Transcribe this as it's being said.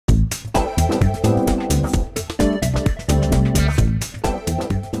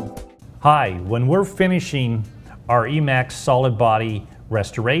Hi, when we're finishing our e.max solid body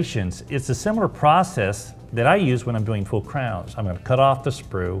restorations, it's a similar process that I use when I'm doing full crowns. I'm going to cut off the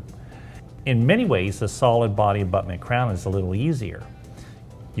sprue. In many ways, the solid body abutment crown is a little easier.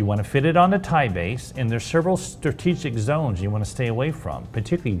 You want to fit it on the tie base, and there's several strategic zones you want to stay away from,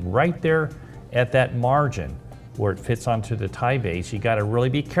 particularly right there at that margin where it fits onto the tie base. You got to really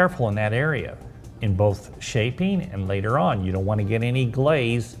be careful in that area in both shaping and later on. You don't want to get any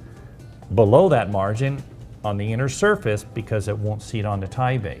glaze below that margin on the inner surface because it won't seat on the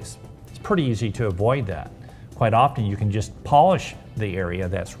tie base. It's pretty easy to avoid that. Quite often you can just polish the area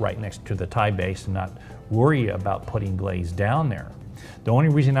that's right next to the tie base and not worry about putting glaze down there. The only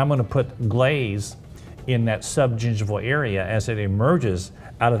reason I'm going to put glaze in that subgingival area as it emerges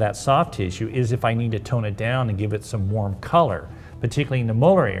out of that soft tissue is if I need to tone it down and give it some warm color, particularly in the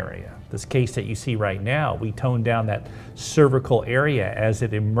molar area. This case that you see right now, we tone down that cervical area as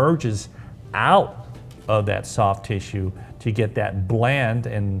it emerges out of that soft tissue to get that blend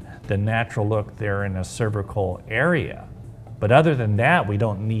and the natural look there in the cervical area. But other than that, we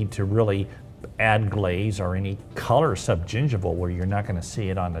don't need to really add glaze or any color subgingival where you're not going to see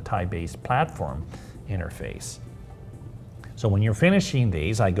it on the tie base platform interface. So when you're finishing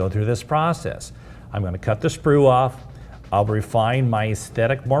these, I go through this process. I'm going to cut the sprue off. I'll refine my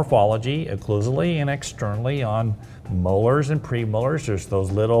aesthetic morphology occlusally and externally on molars and premolars. There's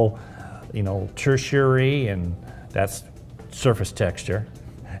those little, tertiary, and that's surface texture.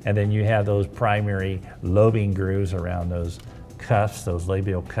 And then you have those primary lobing grooves around those cusps, those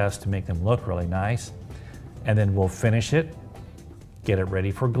labial cusps, to make them look really nice. And then we'll finish it, get it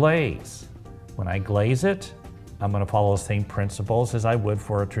ready for glaze. When I glaze it, I'm going to follow the same principles as I would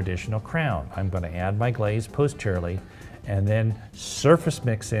for a traditional crown. I'm going to add my glaze posteriorly and then surface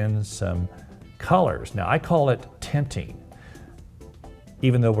mix in some colors. Now I call it tinting,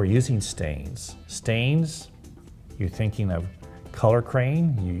 even though we're using stains. Stains, you're thinking of color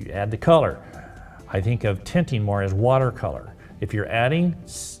crane, you add the color. I think of tinting more as watercolor. If you're adding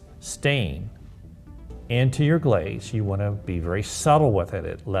stain into your glaze, you want to be very subtle with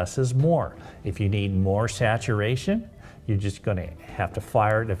it. Less is more. If you need more saturation, you're just going to have to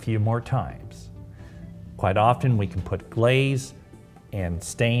fire it a few more times. Quite often we can put glaze and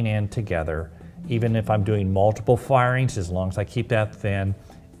stain in together. Even if I'm doing multiple firings, as long as I keep that thin,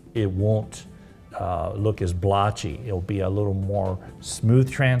 it won't look as blotchy. It'll be a little more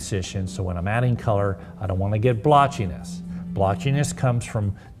smooth transition. So when I'm adding color, I don't want to get blotchiness. Blotchiness comes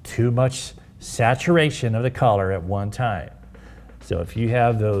from too much saturation of the color at one time. So if you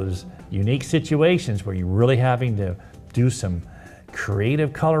have those unique situations where you're really having to do some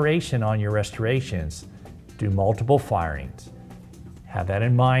creative coloration on your restorations, do multiple firings. Have that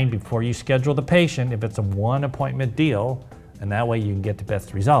in mind before you schedule the patient if it's a one appointment deal, and that way you can get the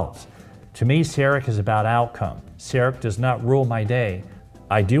best results. To me, CEREC is about outcome. CEREC does not rule my day.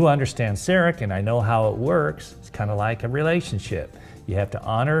 I do understand CEREC and I know how it works. It's kind of like a relationship. You have to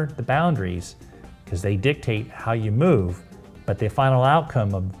honor the boundaries because they dictate how you move, but the final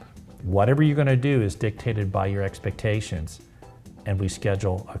outcome of whatever you're going to do is dictated by your expectations, and we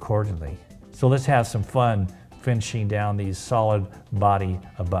schedule accordingly. So let's have some fun finishing down these solid body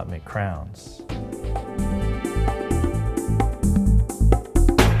abutment crowns.